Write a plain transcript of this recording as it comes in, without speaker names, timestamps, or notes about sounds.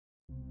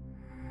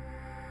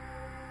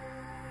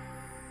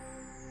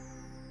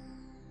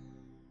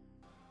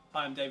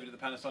Hi, I'm David at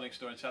the Panasonic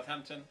store in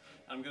Southampton.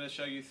 I'm going to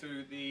show you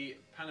through the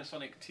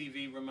Panasonic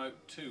TV Remote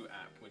 2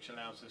 app, which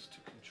allows us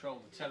to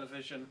control the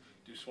television,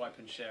 do swipe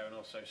and share, and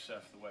also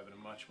surf the web in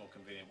a much more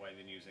convenient way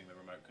than using the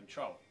remote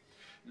control.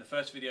 In the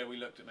first video we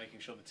looked at making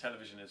sure the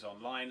television is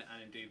online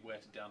and indeed where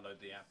to download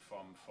the app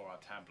from for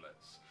our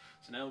tablets.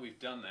 So now that we've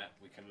done that,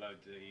 we can load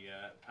the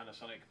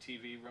Panasonic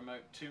TV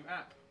Remote 2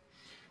 app.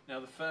 Now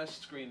the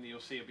first screen that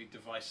you'll see will be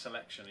device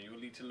selection, and you'll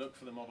need to look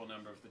for the model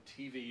number of the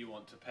TV you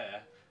want to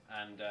pair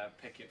and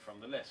pick it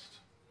from the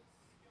list.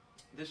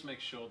 This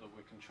makes sure that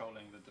we're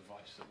controlling the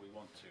device that we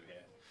want to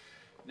here.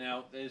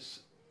 Now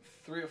there's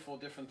 3 or 4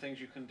 different things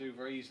you can do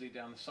very easily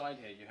down the side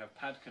here. You have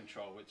pad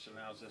control, which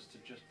allows us to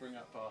just bring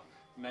up our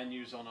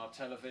menus on our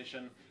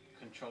television,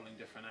 controlling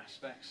different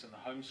aspects and the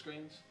home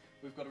screens.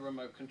 We've got a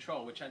remote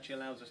control which actually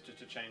allows us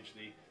to change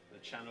the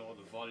channel or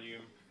the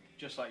volume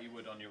just like you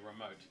would on your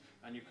remote,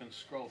 and you can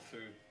scroll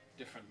through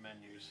different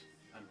menus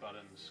and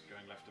buttons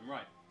going left and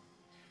right.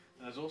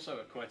 And there's also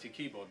a QWERTY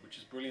keyboard, which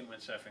is brilliant when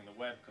surfing the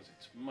web because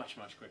it's much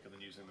quicker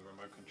than using the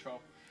remote control.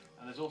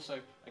 And there's also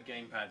a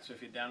gamepad, so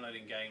if you're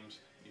downloading games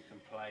you can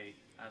play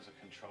as a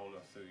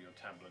controller through your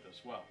tablet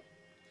as well.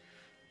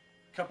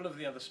 A couple of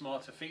the other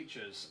smarter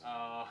features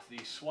are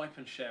the swipe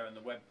and share in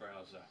the web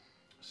browser.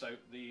 So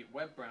the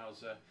web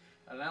browser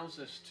allows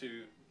us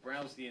to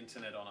browse the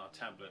internet on our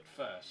tablet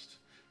first.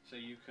 So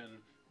you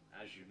can,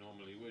 as you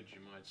normally would, you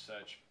might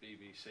search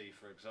BBC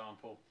for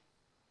example,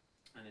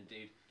 and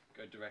indeed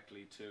go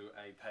directly to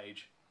a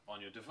page on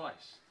your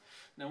device.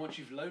 Now once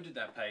you've loaded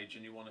that page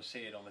and you want to see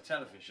it on the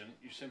television,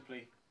 you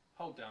simply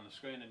hold down the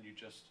screen and you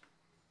just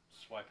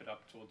swipe it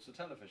up towards the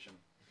television.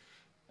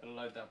 It'll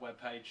load that web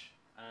page,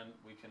 and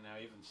we can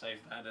now even save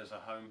that as a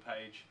home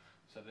page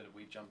so that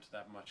we jump to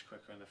that much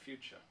quicker in the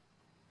future.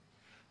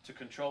 To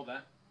control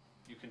that,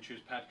 you can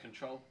choose pad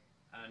control,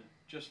 and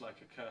just like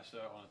a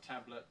cursor on a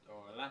tablet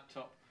or a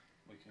laptop,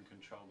 we can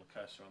control the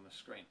cursor on the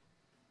screen.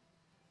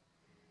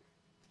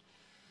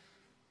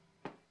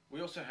 We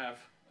also have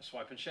a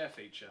swipe and share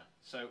feature,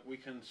 so we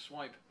can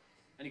swipe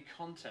any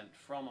content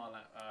from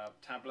our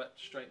tablet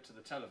straight to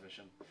the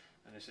television.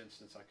 In this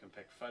instance I can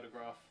pick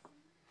photograph,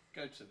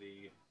 go to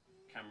the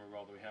camera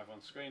roll that we have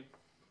on screen,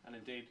 and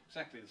indeed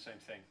exactly the same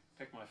thing.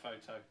 Pick my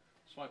photo,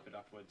 swipe it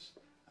upwards,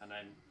 and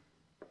then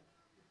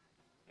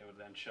it would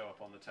then show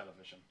up on the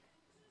television.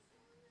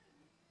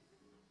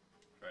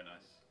 Very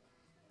nice.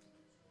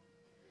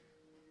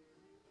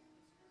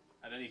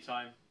 At any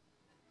time,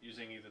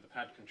 using either the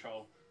pad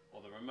control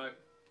or the remote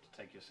to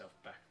take yourself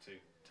back to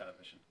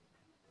television.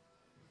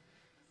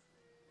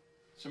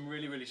 Some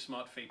really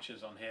smart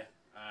features on here,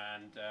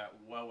 and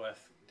well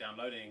worth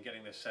downloading and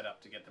getting this set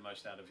up to get the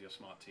most out of your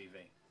smart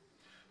TV.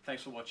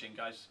 Thanks for watching,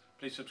 guys.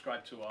 Please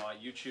subscribe to our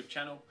YouTube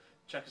channel,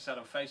 check us out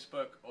on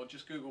Facebook, or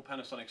just Google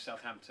Panasonic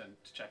Southampton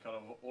to check out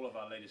all of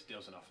our latest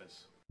deals and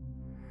offers.